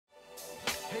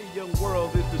young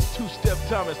world, this is Two-Step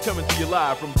Thomas coming to you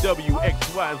live from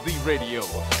WXYZ Radio.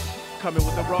 Coming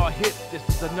with a raw hit, this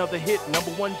is another hit,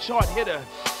 #1 chart hitter.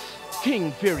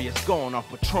 King Furious gone off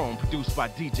Patron, produced by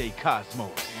DJ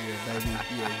Cosmos. Yeah, baby,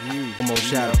 yeah, you. One more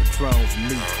shout out Patron for me.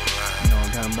 You know what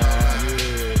I'm talking about?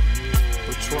 Yeah,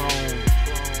 Patron.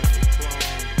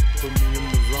 Put me in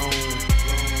the zone.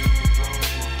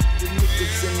 The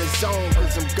niggas in the zone,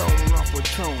 cause I'm gone off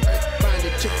Patron. Find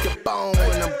a chick to bone,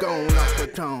 and I'm gone off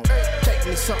Patron. Take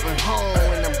me something home,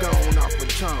 and I'm gone off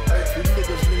Patron. You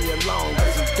niggas leave me alone,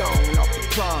 cause I'm gone off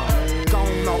Patron.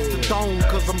 Gone off the dome,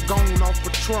 cause I'm gone off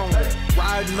Patron.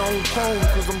 Riding on phone,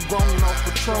 cause I'm gone off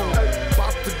Patron.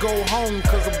 About to go home,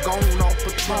 cause I'm gone off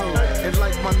Patron. And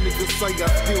like my niggas say, I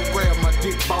still grab my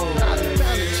dick bone. I done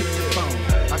found a chick to bone,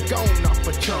 I gone off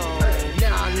Patron.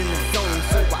 Now I'm in the zone,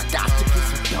 so I got to get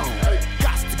some dome.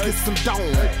 Get some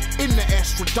dome in the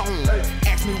Astrodome.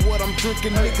 Ask me what I'm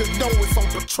drinking, niggas know it's on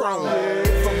Patron.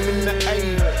 If I'm in the A,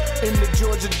 in the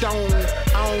Georgia Dome,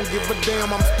 I don't give a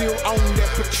damn, I'm still on that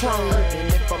Patron.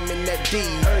 And if I'm in that D,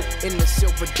 in the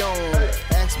Silver Dome,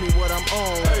 ask me what I'm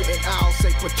on, and I'll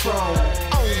say Patron.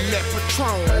 On that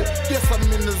Patron, yes I'm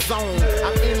in the zone.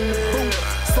 I'm in the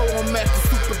booth, so I'm at the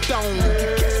Superdome. You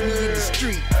can catch me in the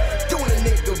street, doing a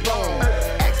nigga wrong.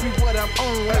 Ask me what I'm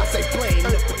on, when I say blame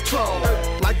the Patron.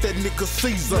 Like that nigga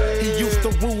Caesar, he used to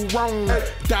rule Rome.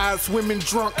 Died swimming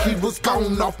drunk, he was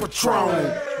gone off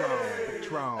Patron.